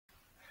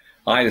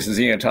Hi, this is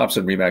Ian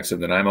Thompson, Remax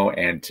of Nanaimo,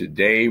 and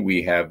today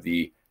we have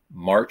the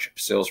March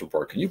sales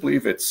report. Can you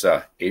believe it's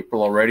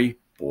April already?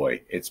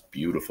 Boy, it's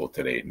beautiful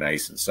today.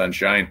 Nice and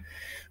sunshine.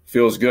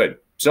 Feels good.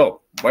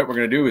 So what we're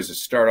going to do is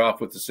just start off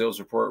with the sales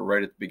report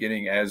right at the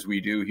beginning, as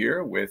we do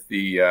here with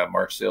the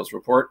March sales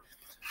report.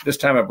 This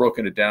time I've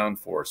broken it down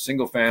for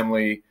single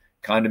family,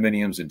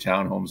 condominiums, and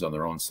townhomes on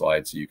their own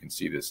slide so you can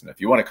see this. And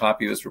if you want to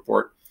copy this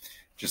report,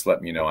 just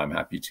let me know. I'm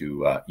happy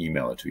to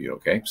email it to you,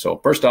 okay? So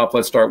first off,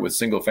 let's start with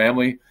single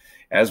family.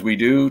 As we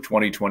do,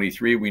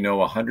 2023, we know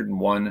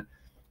 101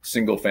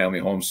 single family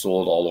homes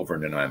sold all over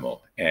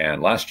Nanaimo.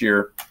 And last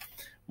year,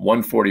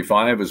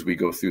 145 as we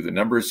go through the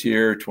numbers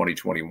here,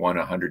 2021,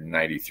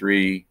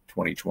 193,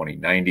 2020,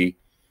 90,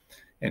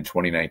 and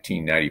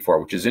 2019,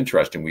 94, which is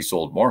interesting. We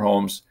sold more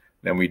homes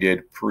than we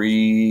did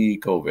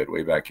pre-COVID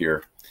way back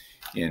here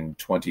in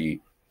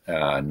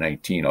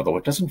 2019, although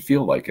it doesn't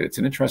feel like it. It's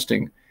an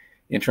interesting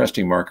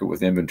market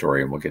with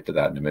inventory, and we'll get to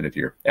that in a minute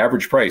here.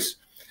 Average price.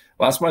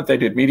 Last month I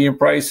did median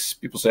price.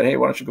 People said, hey,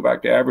 why don't you go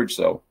back to average?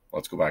 So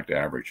let's go back to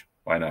average.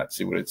 Why not?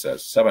 See what it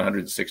says.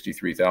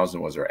 $763,000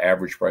 was our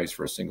average price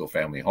for a single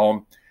family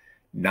home.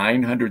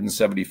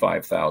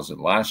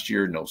 $975,000 last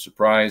year, no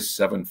surprise.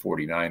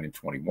 $749,000 in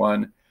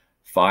 21,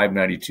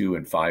 $592,000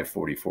 and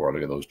 $544,000.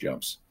 Look at those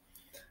jumps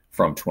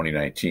from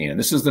 2019. And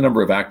this is the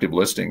number of active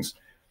listings.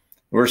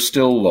 We're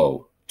still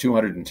low,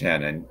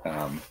 210, and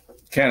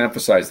can't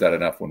emphasize that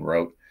enough. When we're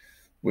out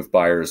with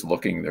buyers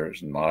looking,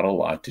 there's not a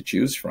lot to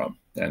choose from.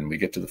 And we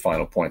get to the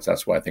final points.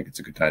 That's why I think it's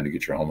a good time to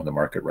get your home on the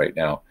market right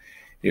now.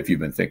 If you've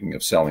been thinking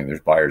of selling,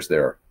 there's buyers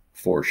there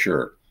for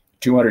sure.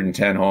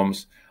 210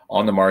 homes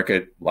on the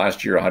market.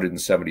 Last year,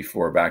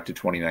 174. Back to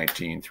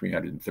 2019,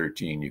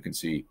 313. You can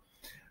see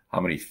how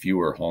many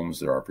fewer homes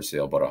there are for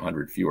sale, about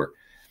 100 fewer.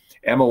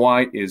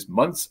 MOI is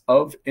months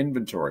of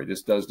inventory.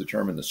 This does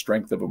determine the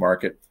strength of a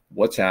market.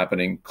 What's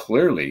happening?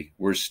 Clearly,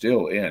 we're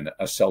still in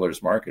a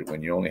seller's market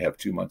when you only have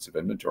 2 months of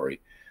inventory.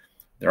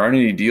 There aren't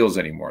any deals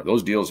anymore.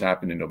 Those deals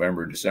happened in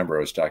November, December. I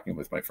was talking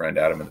with my friend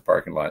Adam in the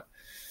parking lot,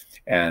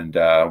 and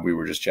we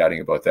were just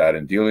chatting about that.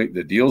 And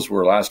the deals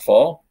were last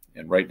fall,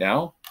 and right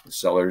now the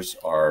sellers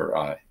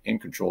are in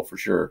control for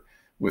sure,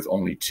 with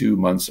only 2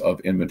 months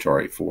of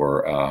inventory.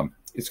 For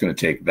it's going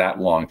to take that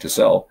long to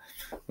sell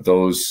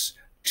those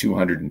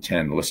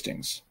 210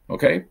 listings.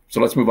 Okay, so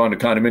let's move on to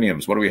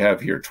condominiums. What do we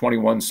have here?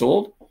 21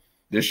 sold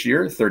this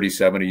year,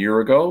 37 a year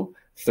ago,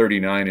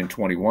 39 in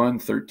 21,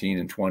 13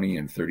 in 20,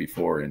 and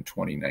 34 in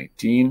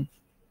 2019.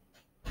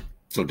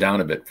 So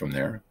down a bit from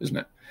there, isn't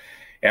it?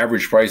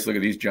 Average price, look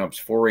at these jumps,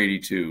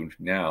 482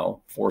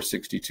 now,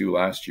 462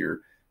 last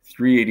year,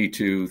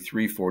 382,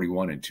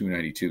 341, and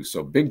 292.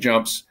 So big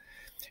jumps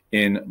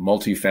in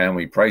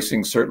multifamily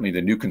pricing. Certainly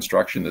the new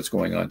construction that's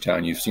going on in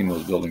town, you've seen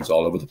those buildings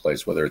all over the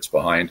place, whether it's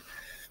behind,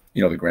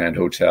 the Grand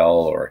Hotel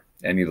or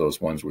any of those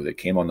ones where they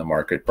came on the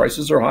market.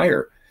 Prices are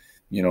higher,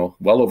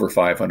 well over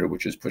 500,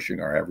 which is pushing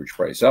our average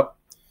price up.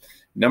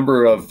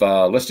 Number of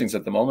listings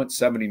at the moment,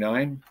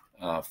 79,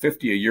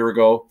 50 a year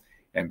ago,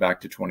 and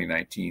back to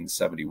 2019,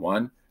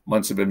 71.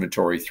 Months of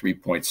inventory,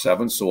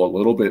 3.7, so a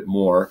little bit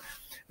more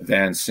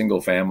than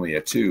single family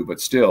at 2, but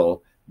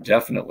still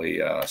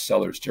definitely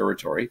seller's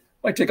territory.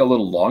 Might take a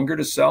little longer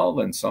to sell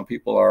than some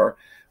people are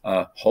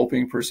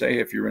hoping, per se,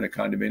 if you're in a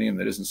condominium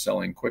that isn't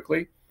selling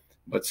quickly.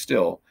 But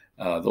still,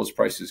 those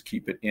prices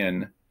keep it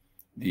in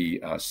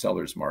the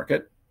seller's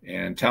market.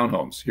 And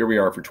townhomes, here we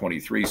are for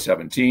 23,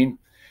 17.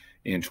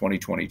 In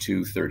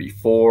 2022,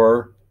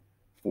 34,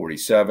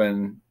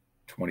 47,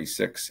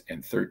 26,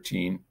 and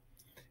 13.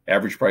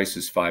 Average price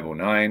is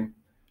 509.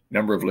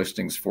 Number of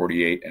listings,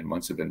 48, and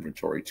months of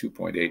inventory,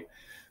 2.8.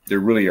 There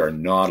really are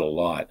not a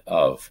lot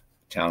of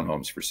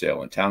townhomes for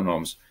sale. And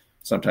townhomes,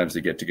 sometimes they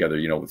get together,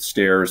 with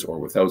stairs or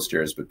without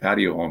stairs, but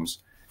patio homes,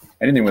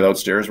 anything without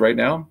stairs right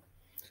now,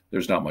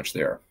 there's not much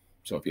there.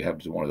 So if you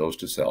have one of those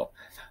to sell,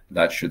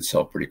 that should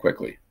sell pretty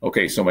quickly.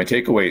 Okay, so my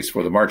takeaways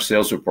for the March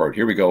sales report.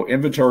 Here we go.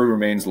 Inventory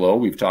remains low.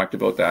 We've talked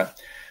about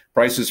that.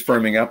 Prices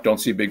firming up. Don't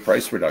see big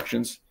price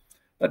reductions.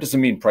 That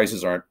doesn't mean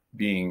prices aren't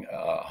being,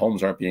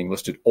 homes aren't being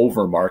listed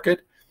over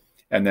market.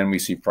 And then we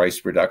see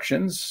price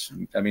reductions.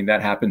 I mean,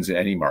 that happens in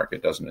any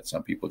market, doesn't it?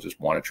 Some people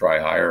just want to try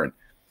higher, and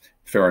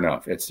fair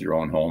enough. It's their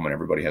own home and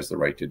everybody has the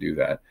right to do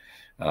that.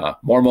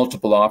 More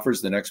multiple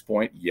offers, the next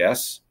point.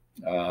 Yes,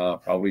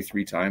 probably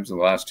 3 times in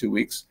the last 2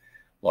 weeks.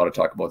 A lot of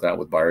talk about that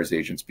with buyers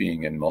agents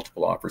being in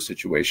multiple offer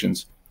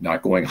situations,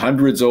 not going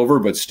hundreds over,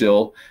 but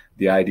still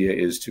the idea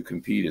is to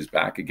compete is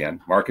back again.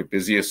 Market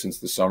busiest since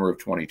the summer of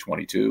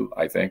 2022,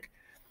 I think.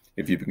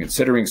 If you've been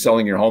considering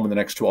selling your home in the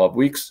next 12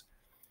 weeks,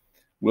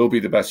 will be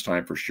the best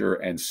time for sure,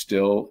 and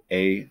still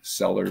a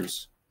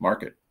seller's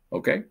market.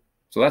 Okay,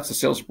 so that's the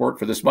sales report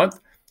for this month.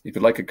 If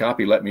you'd like a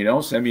copy, let me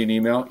know. Send me an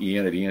email,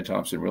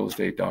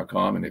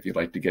 ian@ianthompsonrealestate.com. And if you'd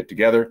like to get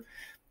together,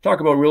 talk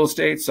about real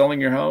estate, selling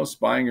your house,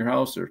 buying your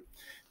house, or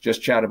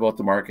just chat about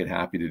the market,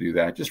 happy to do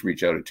that. Just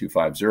reach out at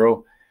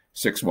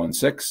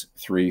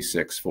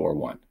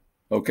 250-616-3641.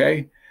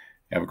 Okay,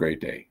 have a great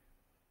day.